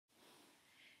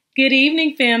Good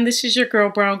evening, fam. This is your girl,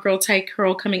 Brown Girl Tight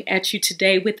Curl, coming at you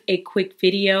today with a quick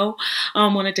video.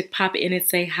 Wanted to pop in and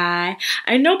say hi.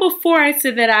 I know before I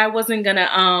said that I wasn't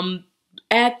gonna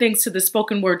add things to the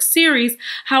spoken word series.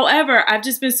 However, I've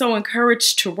just been so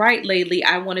encouraged to write lately.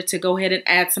 I wanted to go ahead and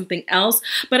add something else,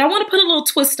 but I want to put a little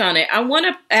twist on it. I want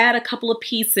to add a couple of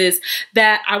pieces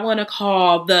that I want to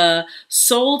call the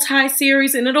Soul Tie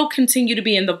series, and it'll continue to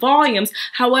be in the volumes.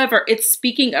 However, it's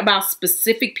speaking about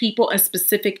specific people and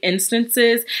specific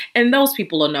instances, and those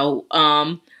people will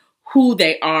know who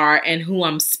they are and who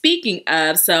I'm speaking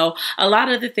of. So a lot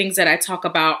of the things that I talk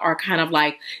about are kind of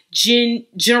like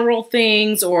general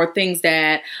things or things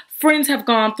that friends have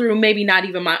gone through, maybe not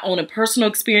even my own personal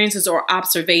experiences or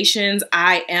observations.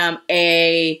 I am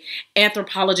a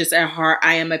anthropologist at heart.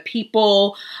 I am a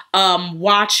people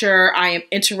watcher. I am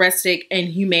interested in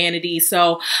humanity.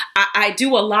 So I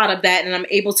do a lot of that, and I'm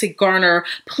able to garner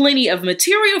plenty of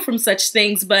material from such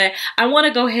things. But I want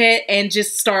to go ahead and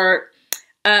just start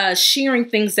sharing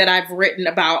things that I've written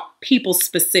about people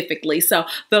specifically. So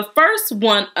the first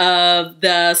one of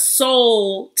the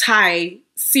Soul Tie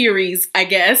series, I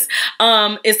guess,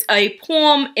 is a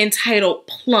poem entitled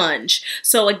Plunge.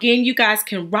 So again, you guys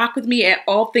can rock with me at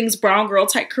All Things Brown Girl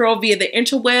Tight Curl via the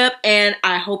interweb, and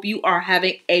I hope you are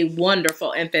having a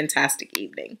wonderful and fantastic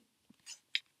evening.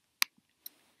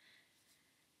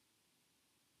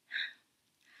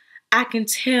 I can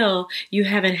tell you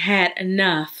haven't had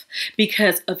enough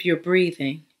because of your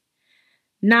breathing.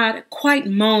 Not quite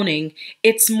moaning,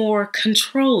 it's more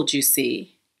controlled, you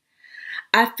see.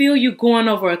 I feel you going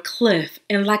over a cliff,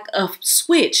 and like a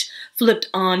switch flipped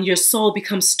on, your soul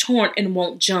becomes torn and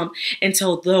won't jump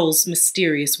into those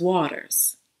mysterious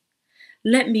waters.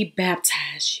 Let me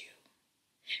baptize you,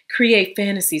 create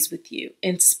fantasies with you,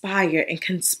 inspire and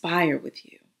conspire with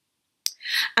you.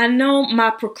 I know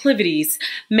my proclivities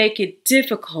make it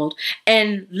difficult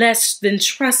and less than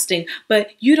trusting, but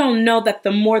you don't know that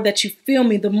the more that you feel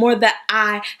me, the more that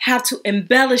I have to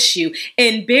embellish you,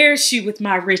 embarrass you with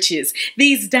my riches.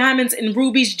 These diamonds and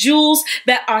rubies, jewels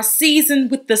that are seasoned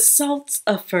with the salts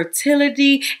of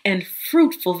fertility and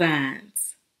fruitful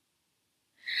vines.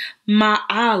 My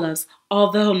olives,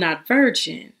 although not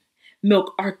virgin,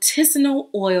 milk artisanal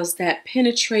oils that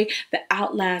penetrate the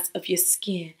outlines of your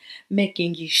skin,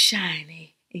 making you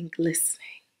shiny and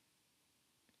glistening.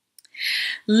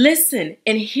 Listen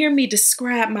and hear me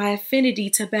describe my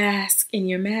affinity to bask in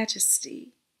your majesty.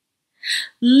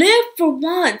 Live for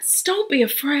once, don't be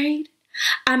afraid.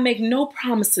 I make no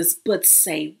promises, but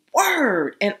say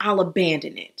word and I'll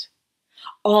abandon it.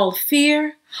 All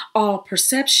fear, all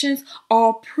perceptions,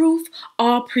 all proof,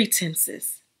 all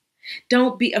pretenses.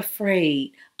 Don't be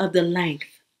afraid of the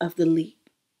length of the leap.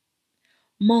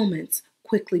 Moments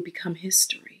quickly become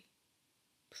history.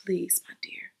 Please, my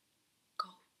dear, go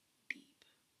deep.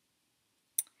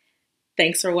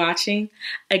 Thanks for watching.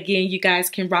 Again, you guys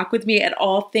can rock with me at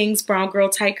All Things Brown Girl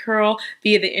Tight Curl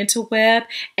via the interweb,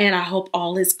 and I hope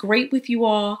all is great with you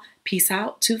all. Peace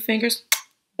out. 2 fingers.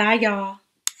 Bye, y'all.